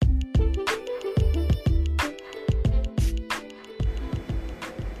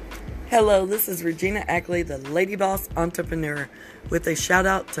Hello, this is Regina Ackley, the Lady Boss Entrepreneur, with a shout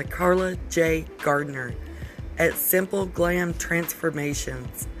out to Carla J. Gardner at Simple Glam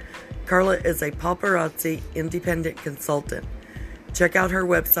Transformations. Carla is a paparazzi independent consultant. Check out her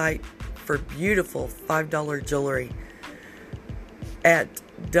website for beautiful $5 jewelry at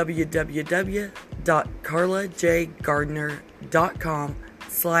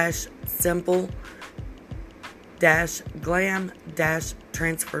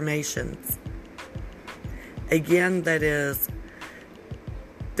Again, that is